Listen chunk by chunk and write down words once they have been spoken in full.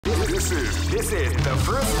This is the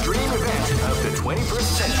first dream event of the 21st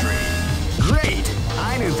century. Great!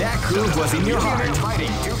 I knew that groove was in your heart. Fighting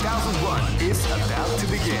 2001 is about to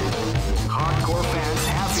begin. Hardcore fans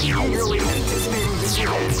have been eagerly anticipating this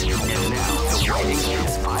event, and now the waiting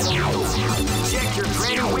is finally over. Check your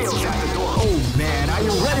training wheels at the door. Oh man, are you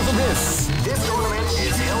ready for this? This tournament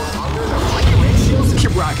is held under the free ratios.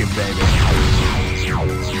 Keep rocking, baby.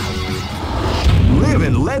 Live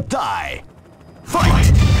and let die. Fight!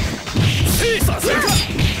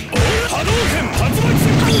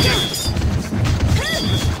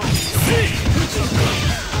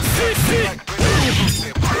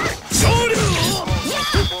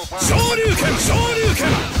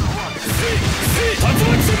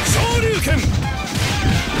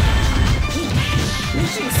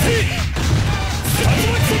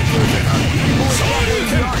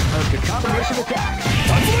 The combination attack.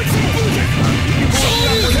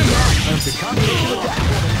 The combination attack.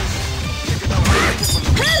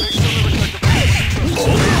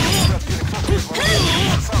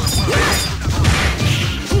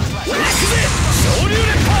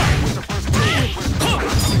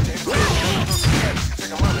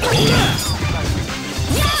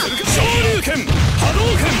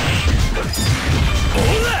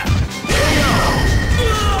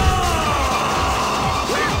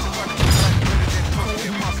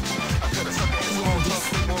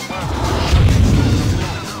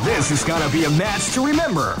 This is gonna be a match to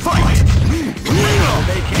remember. Fight!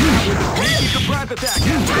 They came out with a sneaky surprise attack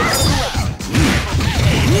after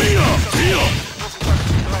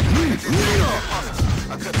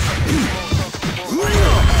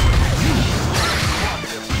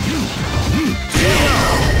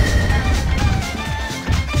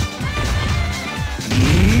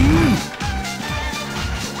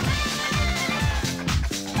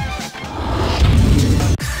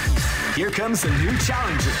Here comes a new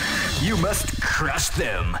challenger. You must crush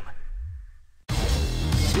them.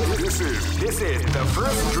 This is the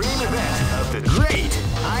first dream event of the Great!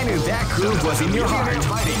 I knew that groove was in your heart.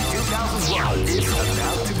 Fighting 2001 is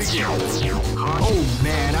about to begin. Oh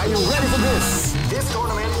man, are you ready for this? This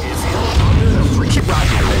tournament is held under the free. Keep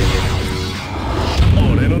rocking, baby.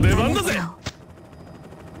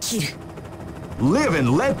 Live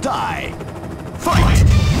and let die. Fight!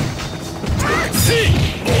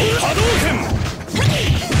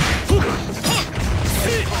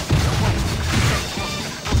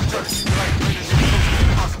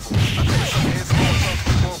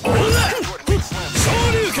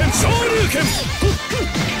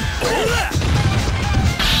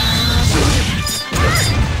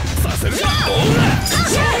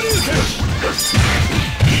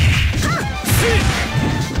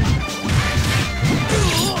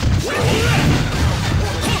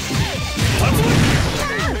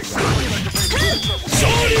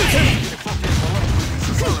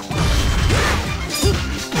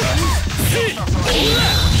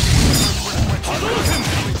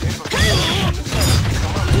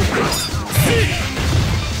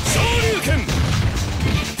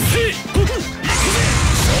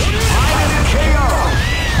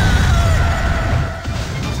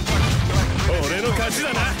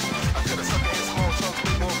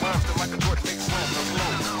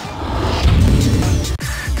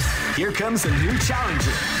 Here comes a new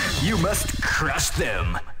challenger. You must crush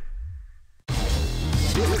them.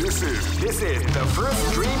 This is the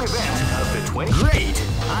first dream event of the 20. Great!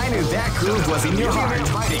 I knew that groove was in your heart.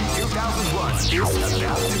 Fighting 2001 is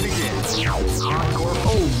about to begin. Hardcore.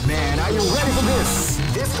 Oh man, are you ready for this?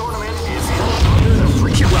 This tournament is held under the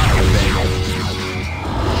free. Keep rocking, baby.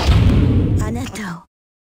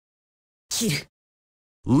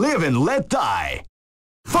 Live and let die.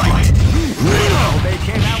 Fight! They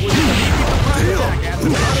came out with a sneaky surprise attack at the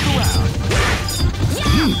start of the round.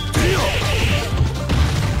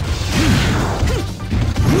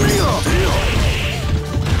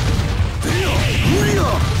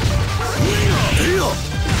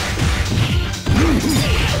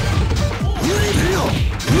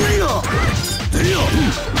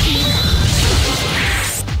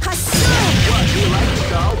 What you like to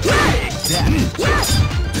call big damage.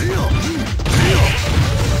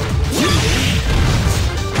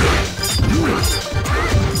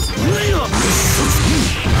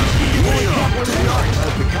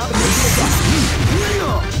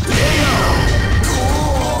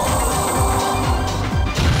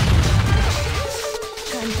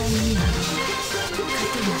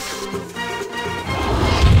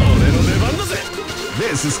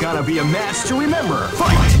 This is gonna be a match to remember.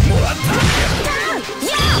 Fight!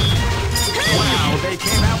 Wow, they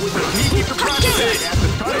came out with a sneaky surprise attack at the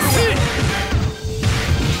start of the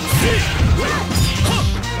round.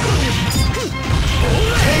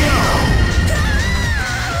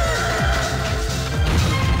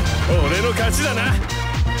 勝ちだな。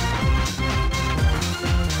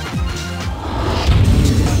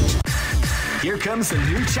Here comes a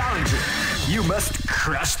new challenger. You must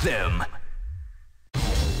crush them.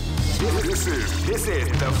 This is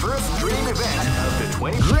the first dream event of the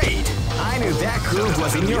 20. Great! I knew that groove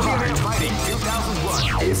was in your heart. Fighting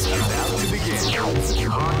 2001 is about to begin.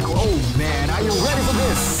 Hardcore. Oh man, are you ready for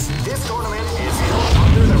this? This tournament is held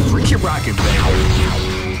under the free. Keep rocking, baby.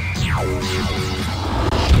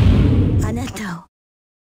 あなたを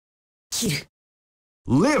切る。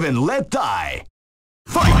 Live and let die.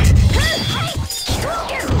 Fight!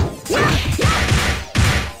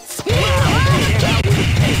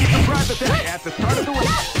 At the start of the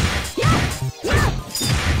race.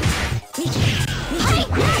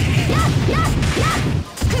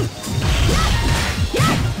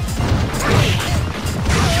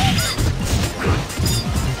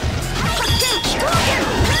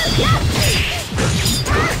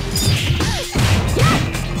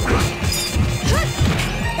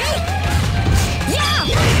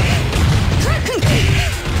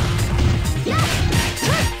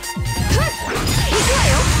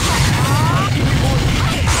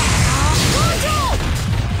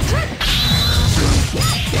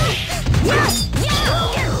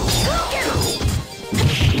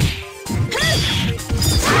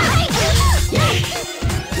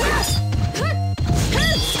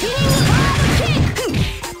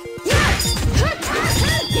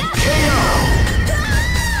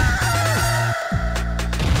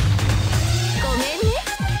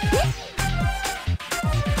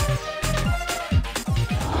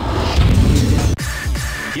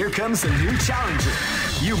 Here comes a new challenger.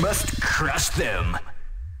 You must crush them.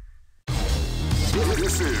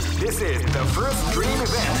 This is the first dream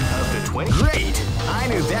event of the 20. Great! I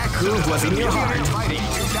knew that groove was in your heart. Fighting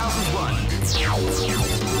 2001.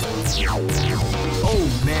 Oh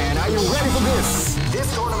man, are you ready for this? This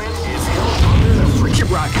tournament is held under the free. Keep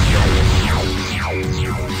rocking, baby.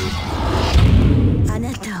 あ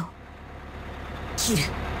なたを切る。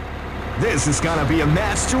 This is gonna be a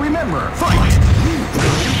match to remember. Fight!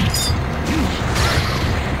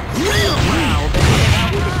 Wow, they came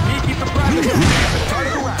out with a sneaky surprise at the start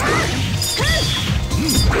of the round.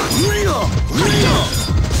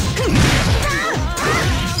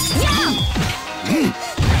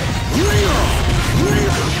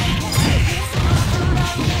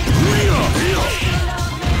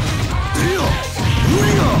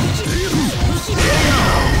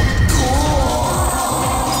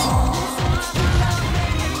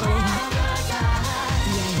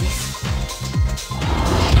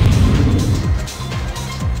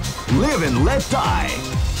 Live and let die.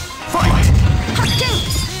 Fight!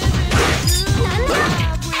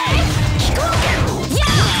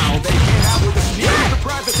 Wow, they came out with a sneaky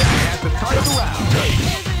surprise attack at the start of the round.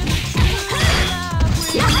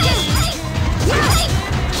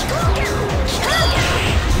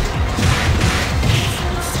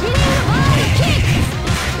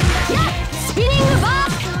 Spinning the bar!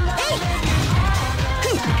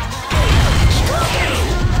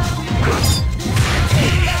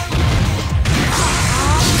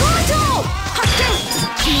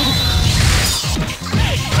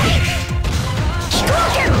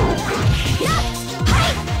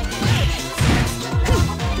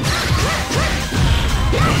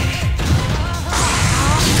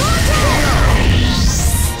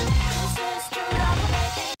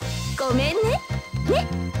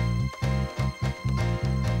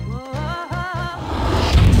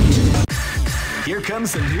 Here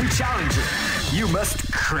comes a new challenger. You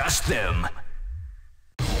must crush them.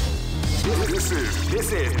 This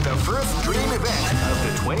is the first dream event of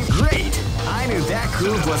the 20. Great! I knew that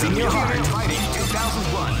groove was in your heart. Fighting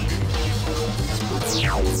 2001.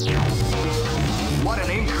 What an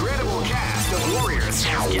incredible cast of warriors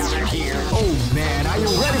has gathered here. Oh man, are you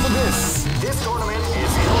ready for this? This tournament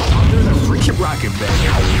is held under the free. Keep rocking, baby.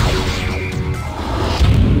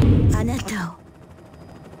 あなたを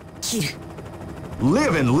切る。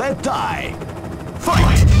 Live and let die.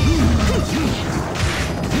 Fight!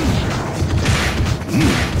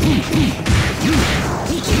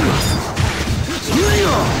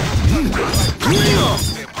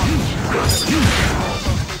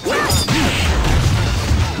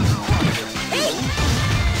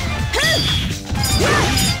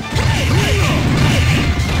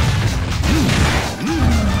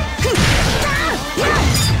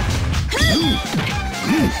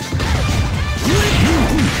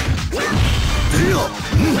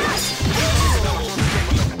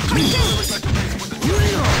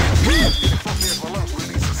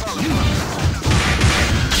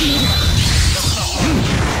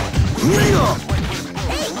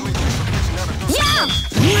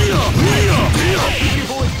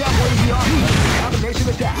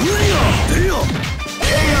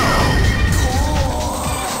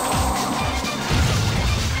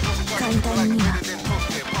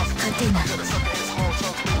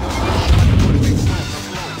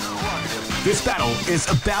 This battle is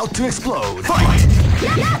about to explode. Fight!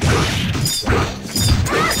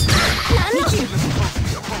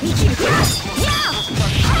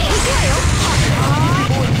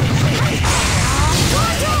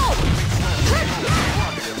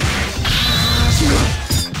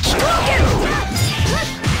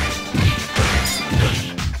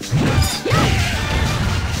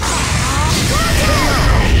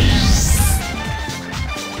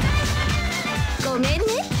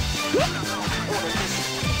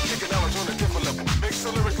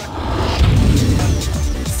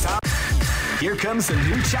 Here comes a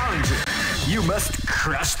new challenger. You must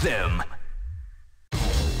crush them.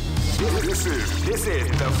 This is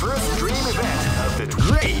the first dream event of the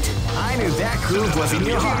Great! I knew that groove was in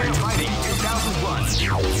your heart. Fighting 2001.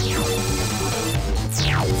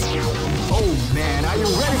 Oh man, are you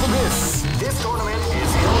ready for this? This tournament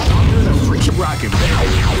is held under the free. Keep rocking,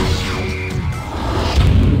 baby.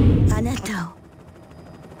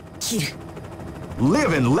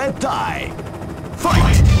 Live and let die. Fight!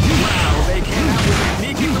 Wow, they came out with a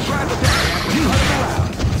sneaky surprise attack at the start of the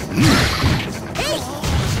round.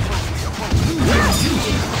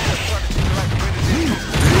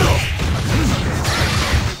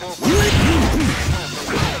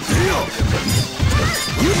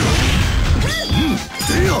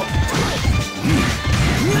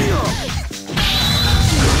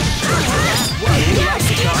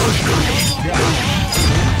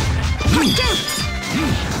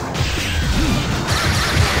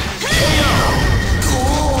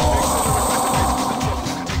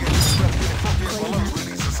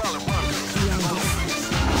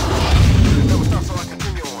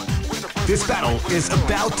 This battle is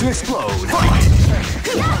about to explode. Fight!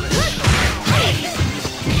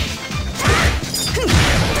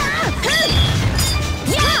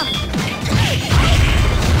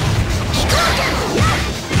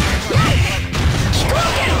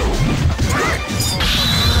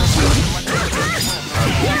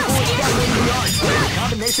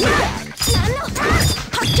 Combination attack.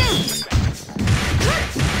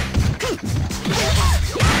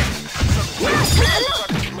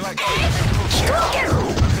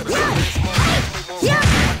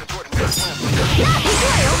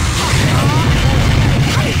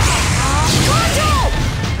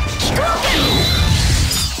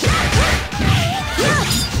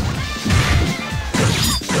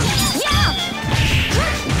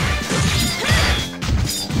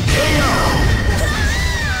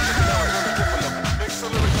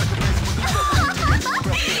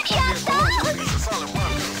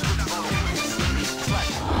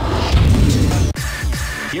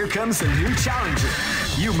 Here comes a new challenger.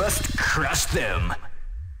 You must crush them.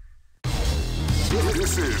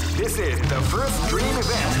 This is the first dream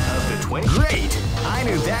event of the 20. Great! I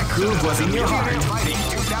knew that groove was in your heart. Fighting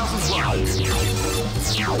 2001.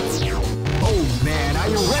 Oh man, are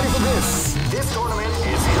you ready for this? This tournament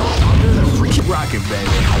is held under the free. Keep rocking, baby.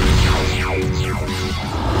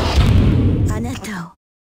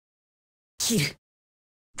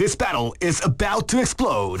 This battle is about to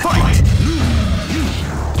explode. Fight!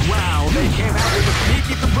 Wow, they came out with a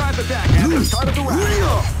sneaky surprise attack at the start of the round.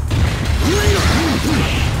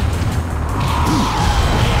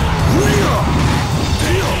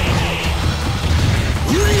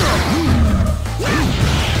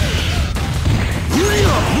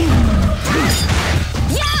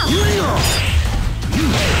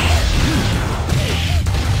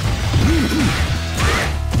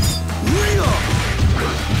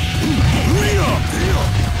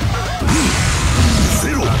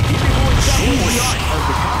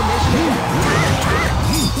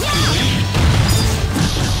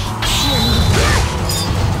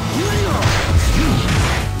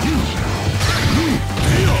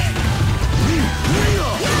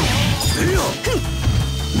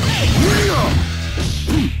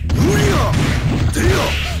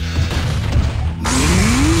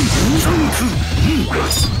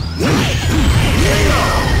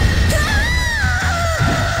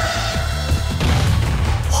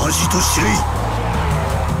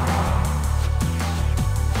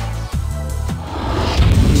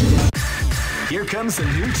 Here comes a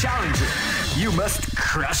new challenger. You must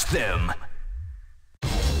crush them.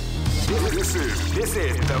 This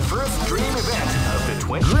is the first dream event of the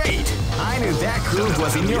 20. Great! I knew that groove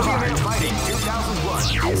was in your heart. Fighting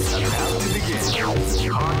 2001 is about to begin.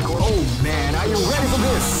 Hardcore. Oh man, are you ready for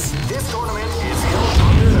this? This tournament is held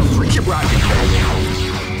under the free. Keep rocking.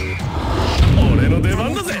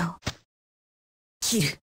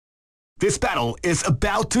 This battle is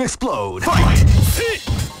about to explode. Fight!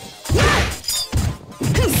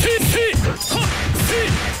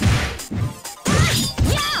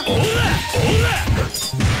 波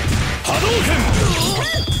動拳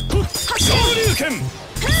昇竜拳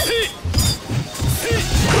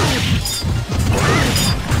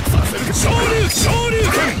昇竜拳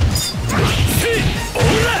オー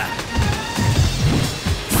ラ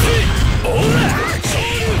オーラ昇竜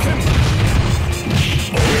拳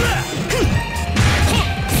オーラ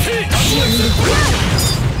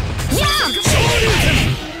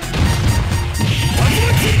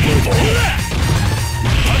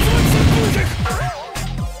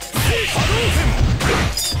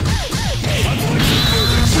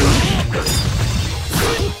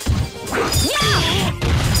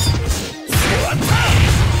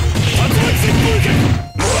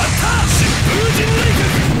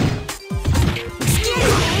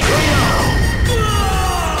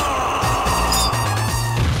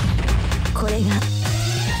これが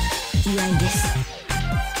居合です。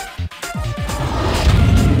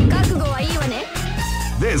覚悟はいいわね。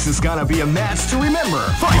 This is gonna be a match to remember.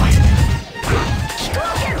 Fight!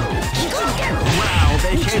 Wow,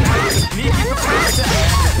 they came out with a sneaky surprise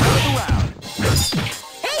attack at the end of the round.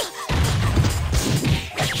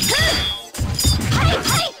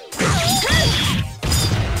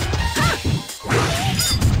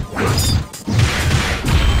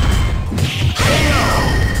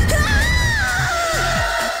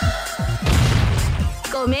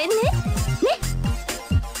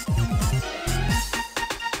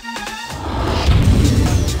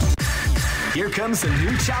 Here comes a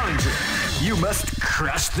new challenger. You must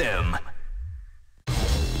crush them.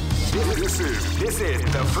 This is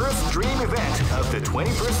the first dream event of the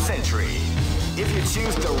 21st century. If you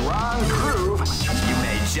choose the wrong groove, you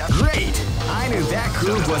may just... Great! I knew that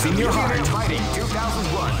groove was in your heart. Fighting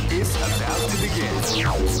 2001 is about to begin.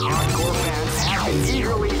 Hardcore fans have been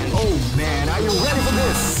eagerly... Oh man, are you ready for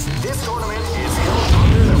this? This tournament is held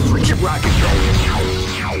under the free... Keep rocking, bro.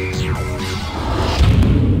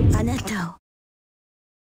 あなたを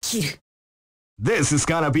切る。 This is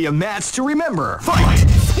gonna be a match to remember. Fight!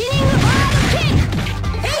 Spinning the ball kick!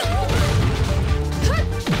 Hey! Hey!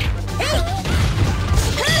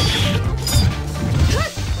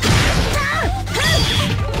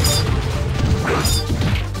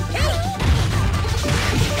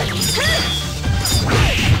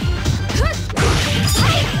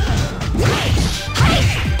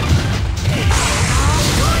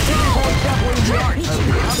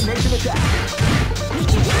 Combination attack.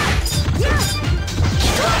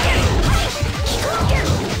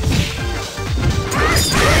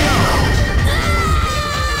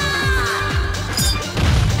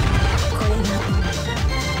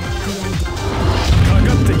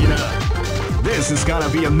 This is gonna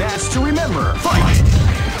be a match to remember. Fight!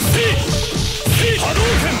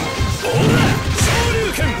 Hadouken! Ola!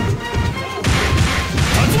 Shoryuken!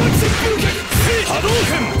 Tatsumaki Senpuken!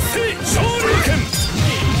 Hadouken! Shoryuken!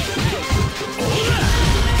 Ola!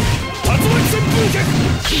 Tatsumaki Senpuken!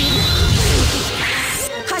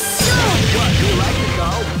 What, you like to go?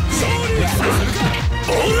 Shoryuken!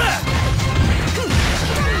 Ola!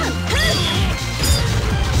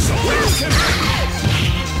 Shoryuken!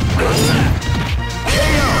 Ola!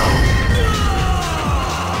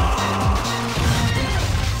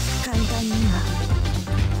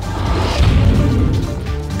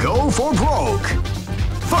 Go for broke!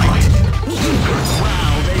 Fight!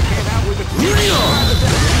 Wow, they came out with a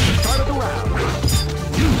start of the round.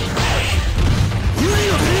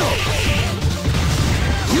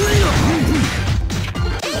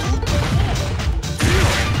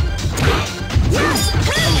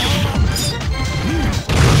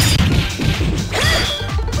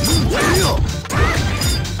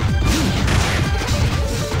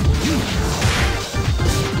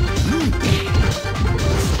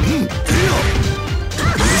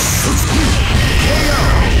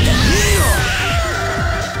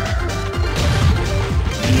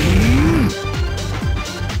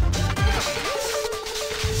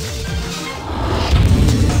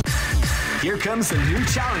 Here comes a new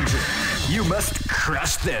challenger. You must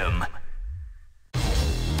crush them.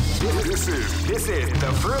 This is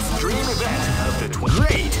the first dream event of the...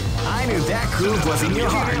 Great! I knew that groove was in your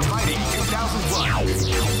heart. Fighting 2001.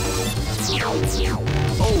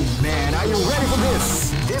 Oh man, are you ready for this?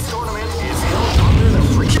 This tournament is held under the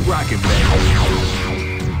free... Keep rocking, man.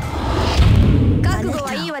 覚悟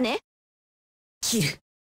はいいわね。切る。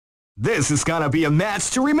 This is gonna be a match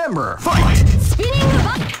to remember. Fight! Spinning the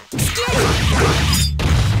ball.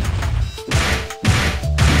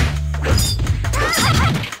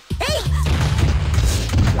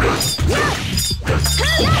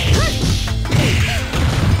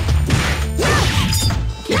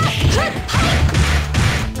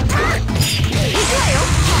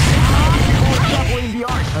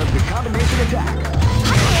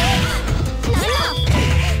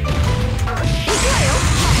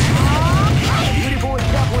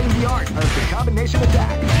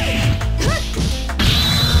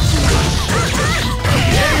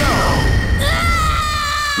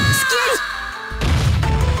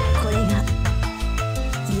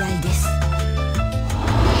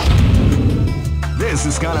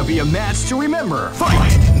 This is gonna be a match to remember.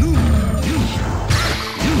 Fight!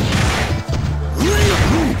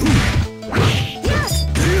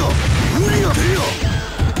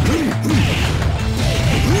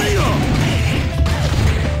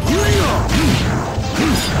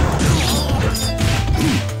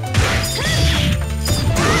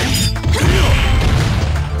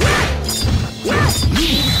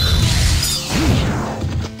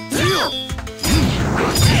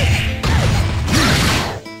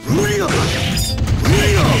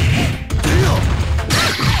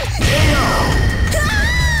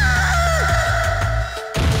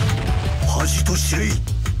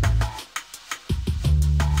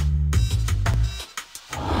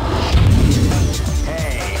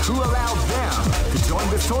 Hey, who allowed them to join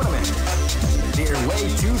this tournament? They're way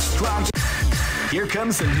too strong. Here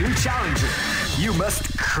comes a new challenger. You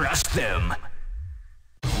must crush them.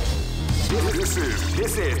 This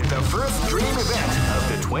is the first dream event of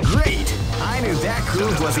the 20. Great! I knew that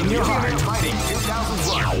groove was in your heart. Fighting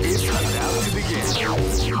 2001 is about to begin.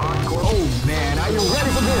 Hardcore. Oh man, are you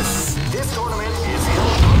ready for this? This tournament is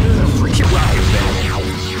held under the freaking rocket band.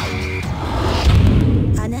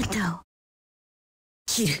 あなたを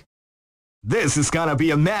切る。 This is gonna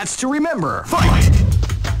be a match to remember. Fight!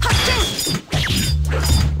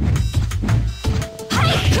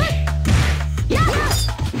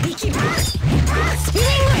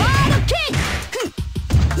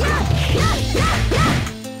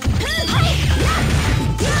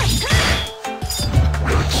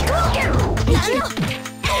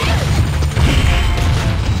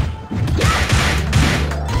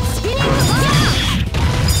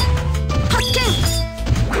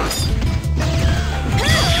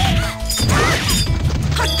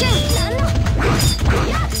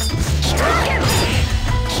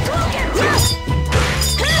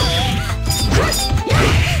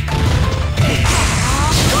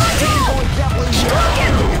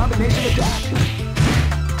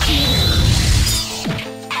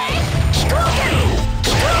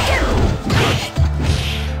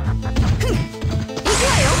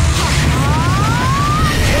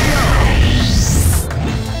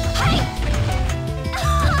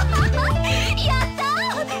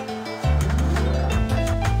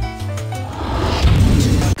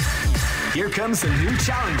 Here comes a new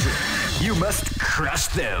challenger. You must crush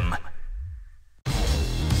them.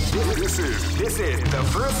 This is the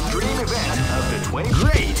first dream event of the 20.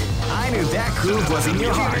 Great! I knew that groove was in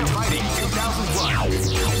your heart. Fighting 2001.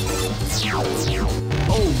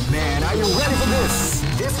 Oh man, are you ready for this?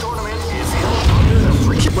 This tournament is held under the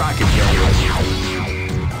freaking rocket band.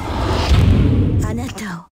 あな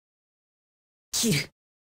たを切る。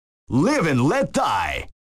 Live and let die.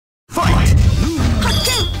 Fight!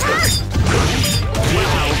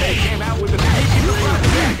 Wow, they came out with a peek in the front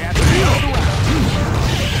back at the end of the round.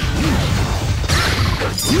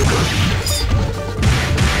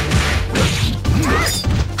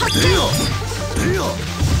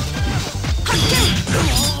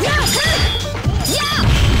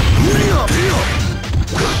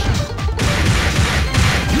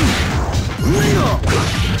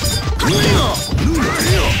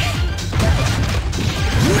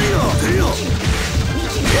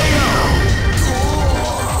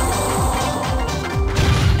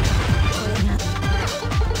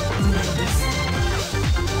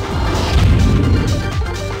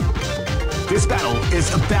 This battle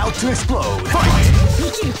is about to explode. Fight!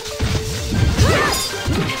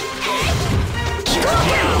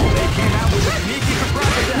 Wow, they came out with a sneaky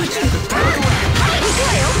surprise attack at the start of the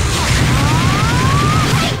round.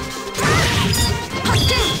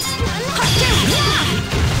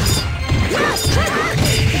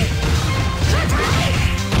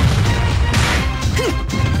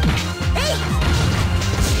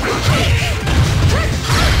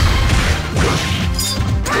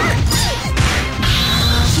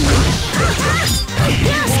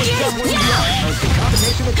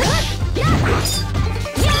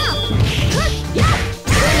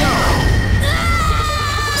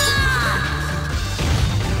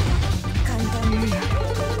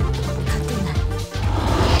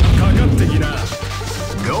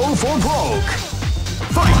 Go for broke!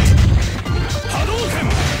 Fight! Hadouken!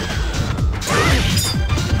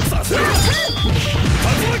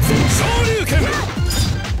 Shoryuken!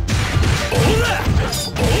 Ora!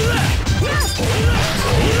 Ora! Ora!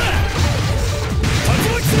 Ora!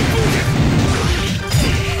 Hadouken!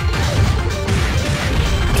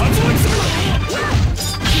 Hadouken!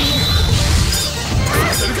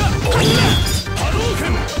 Ora!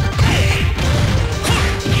 Hadouken!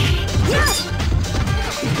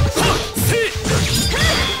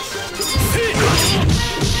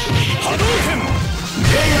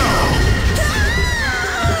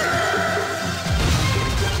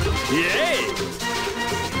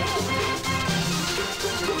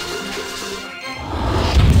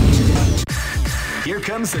 Here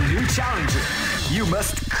comes a new challenger. You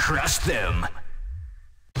must crush them.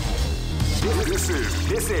 This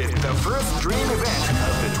is the first dream event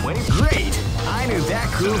of the 20. Great! I knew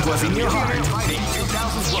that groove was in your heart. Fighting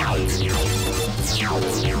 2001.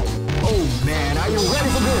 Oh man, are you ready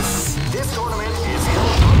for this? This tournament is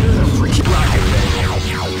held under the free bracket.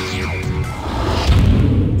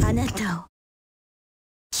 あなたを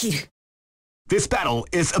切る This battle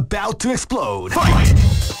is about to explode. Fight!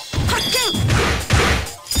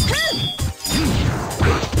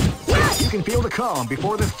 You can feel the calm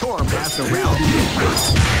before the storm as the round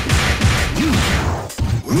begins.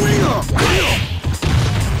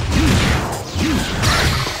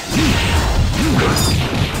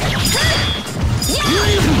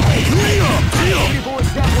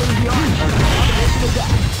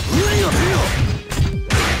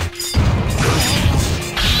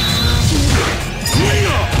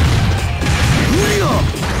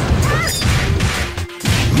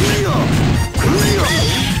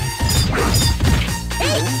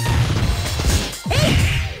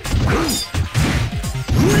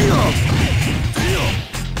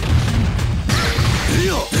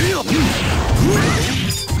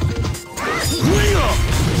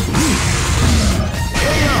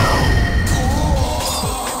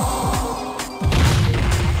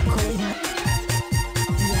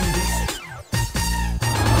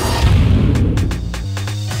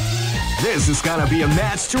 This is gonna be a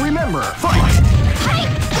match to remember. Fight!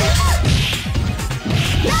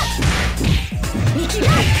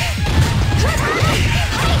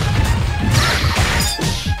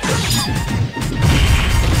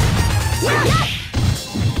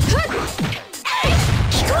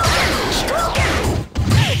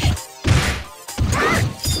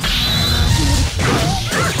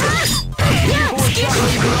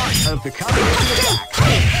 Of the combination attack.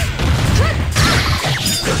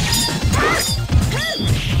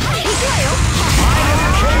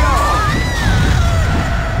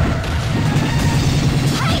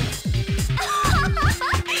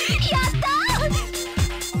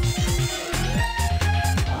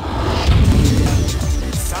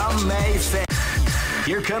 Some may say,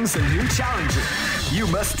 here comes a new challenger. You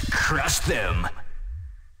must crush them.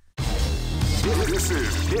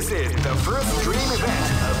 This is the first dream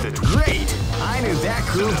event of the. Great! I knew that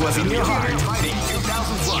groove was in your heart. Fighting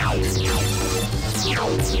 2001.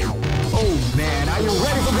 Oh man, are you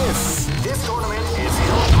ready for this? This tournament is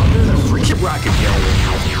held under the free bracket.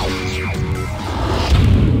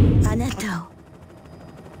 あなたを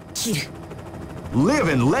切る Live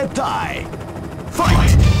and let die.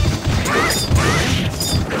 Fight!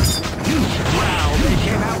 Wow, they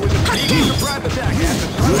came out with a big surprise attack at the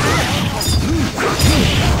start of the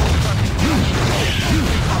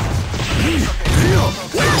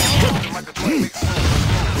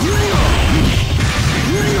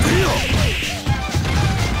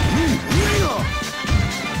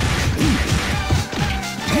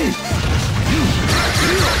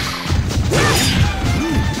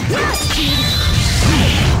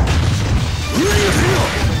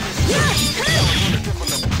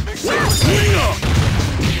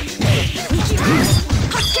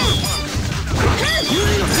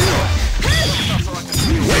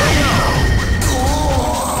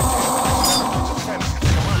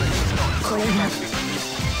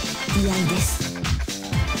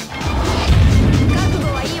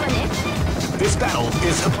This battle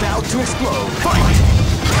is about to explode. Fight!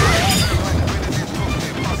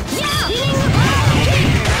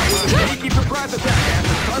 Sneaky surprise attack at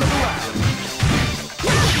the start of the round.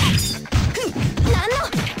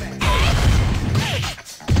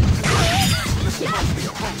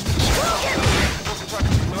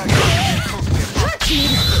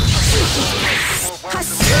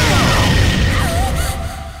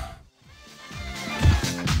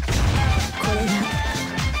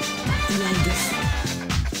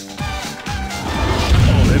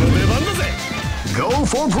 Go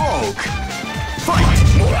for broke. Fight!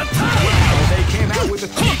 Wow, they came out with a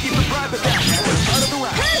sneaky surprise attack at the start of the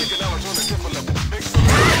round.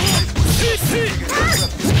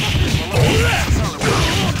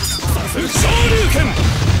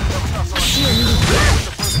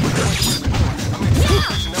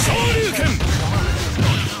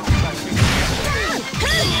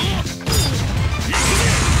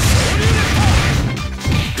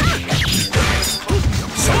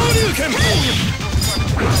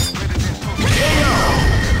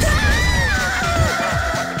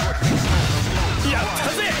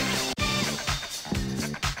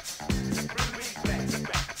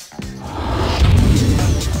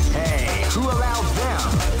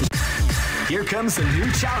 Here comes a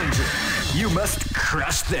new challenger. You must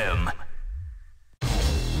crush them.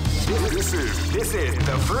 This is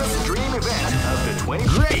the first dream event of the 20.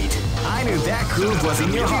 Great! I knew that groove was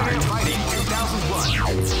in your heart. Fighting 2001.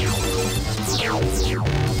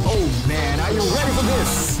 Oh man, are you ready for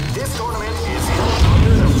this? This tournament is held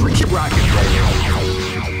under the free rocket.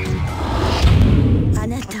 あ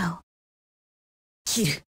なたを切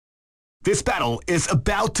る。 This battle is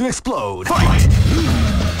about to explode. Fight!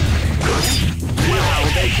 Wow,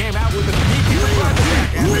 they came out with a sneaky surprise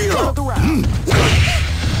attack and they called the round.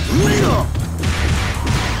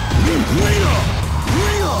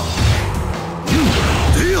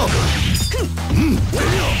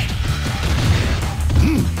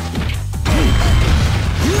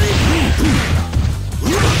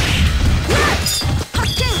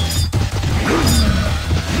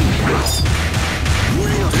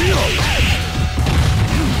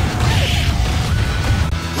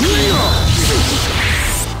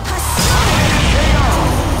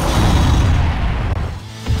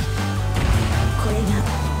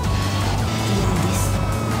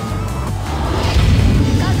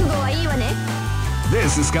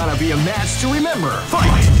 This is gonna be a match to remember.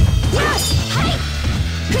 Fight!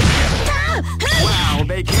 Wow,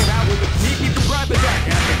 they came out with a sneaky surprise attack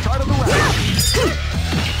at the start of the round.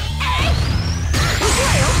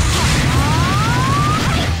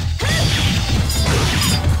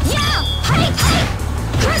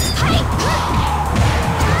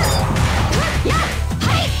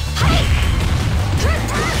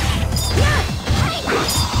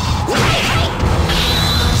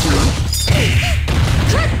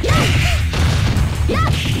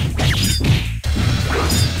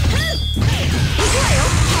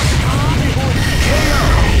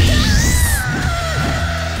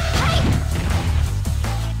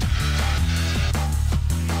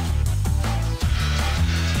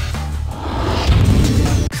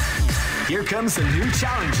 Here comes a new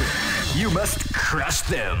challenger. You must crush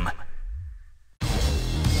them.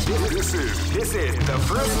 This is the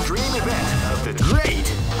first dream event of the.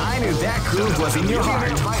 Great! I knew that groove was in your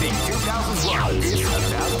heart. Fighting 2001 is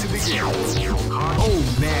about to begin. Oh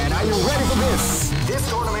man, are you ready for this? This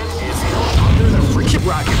tournament is held under the free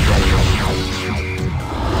rocket.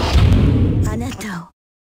 あなたを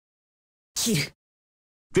切る。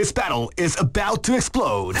 This battle is about to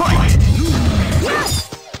explode. Fight!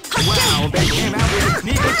 Wow, they came out with a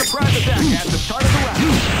sneaky surprise attack at the start of the round.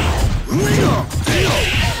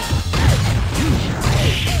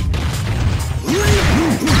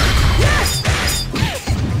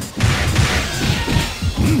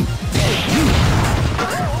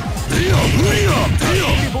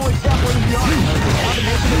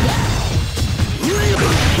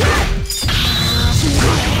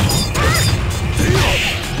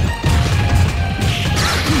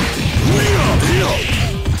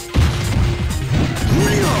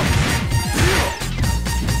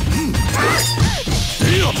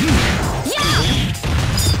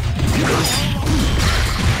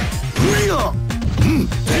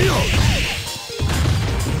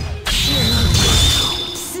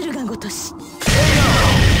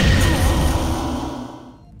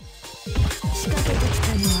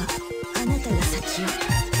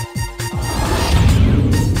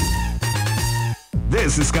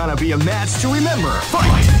 This is gonna be a match to remember.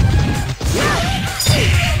 Fight!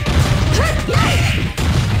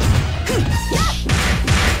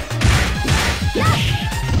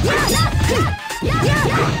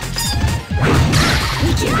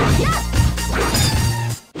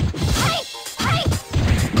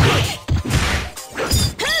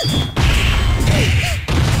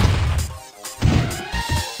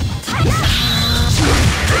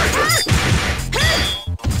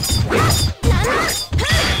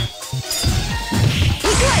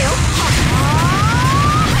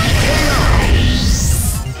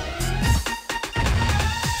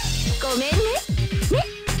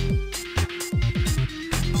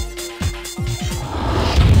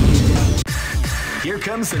 Here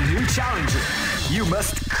comes a new challenger. You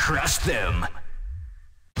must crush them.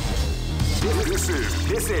 This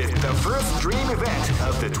is the first dream event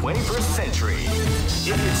of the 21st century. If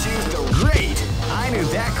you choose the great, I knew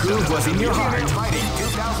that groove was in your heart. Fighting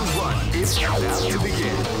 2001 is about to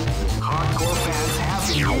begin. Hardcore fans have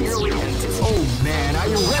been eagerly anticipating. Oh man, are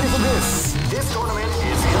you ready for this? This tournament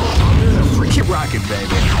is held under the free rocket,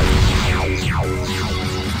 baby.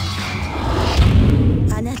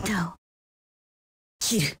 あなたを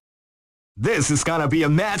切る。 This is gonna be a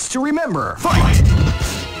match to remember. Fight!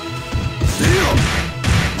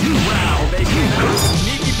 Wow, they came out with a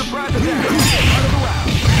sneaky surprise attack. Part of the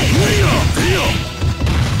round.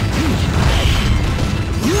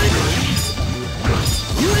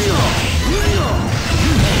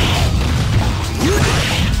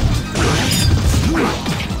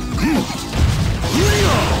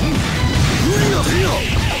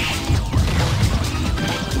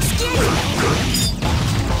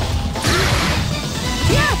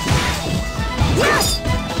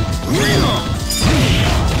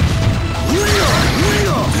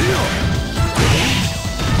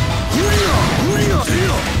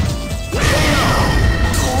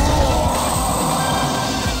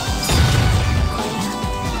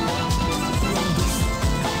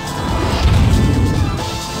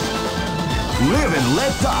 Live and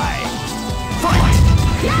let die. Fight!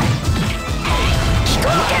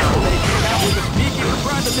 They came out with a sneaky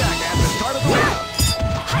surprise attack at the start of the round.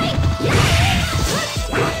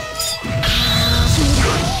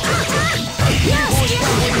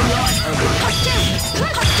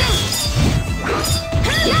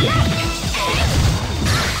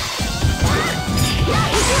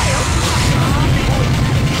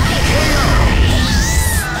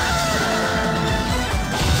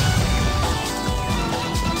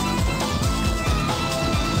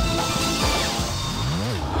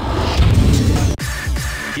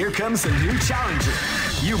 Here comes a new challenger.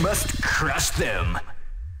 You must crush them.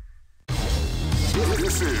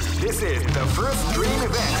 This is the first dream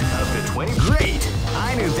event of the 20. Great!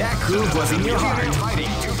 I knew that groove was in your heart. Fighting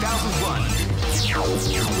 2001.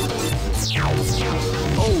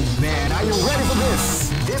 Oh man, are you ready for this?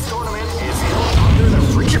 This tournament is held under the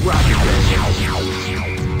freaking rocket.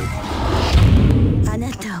 あ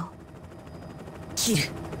なたを切る。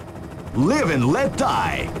 Live and let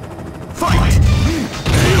die. Fight!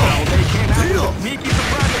 Well, they came out with a sneaky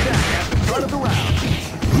surprise attack at the start of the round.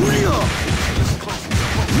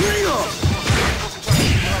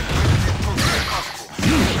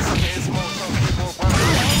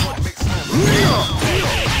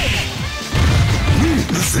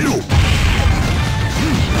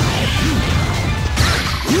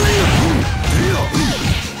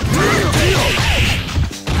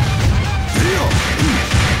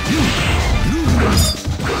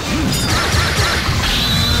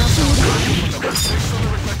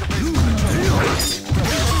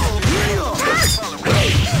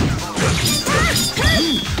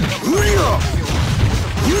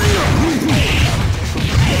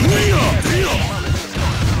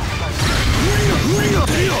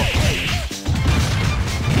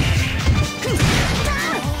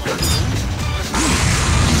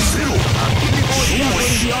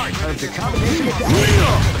 The art of the combination attack.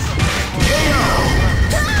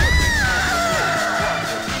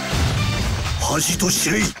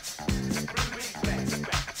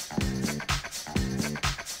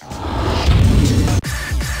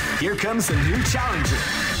 Here comes a new challenger.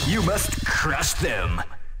 You must crush them.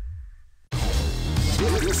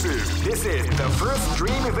 This is the first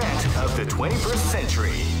dream event of the 21st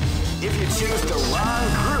century. If you choose the wrong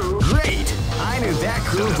groove, great! I knew that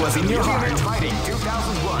groove was in your heart. Fighting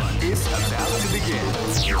 2001 is about to begin.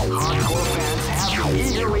 Hardcore fans have been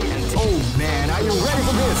eagerly and oh man, are you ready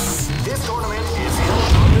for this? This tournament is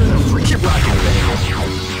held under the freaking rocket.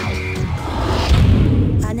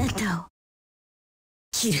 あなたを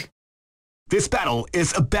切る。 This battle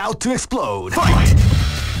is about to explode. Fight!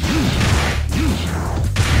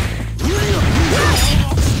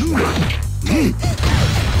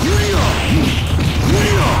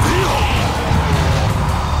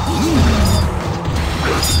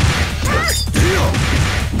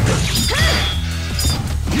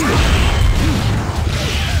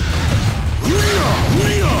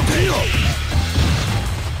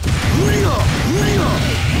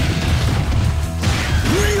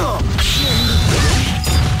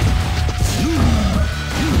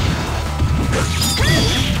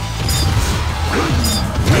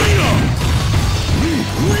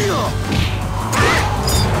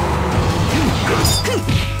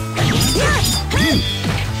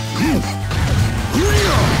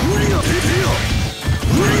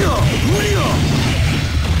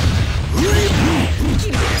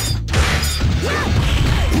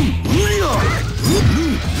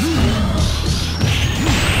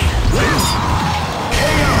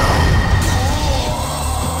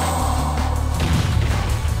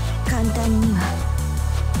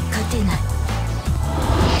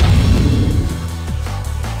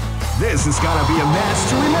 This is gonna be a match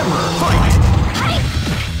to remember. Fight!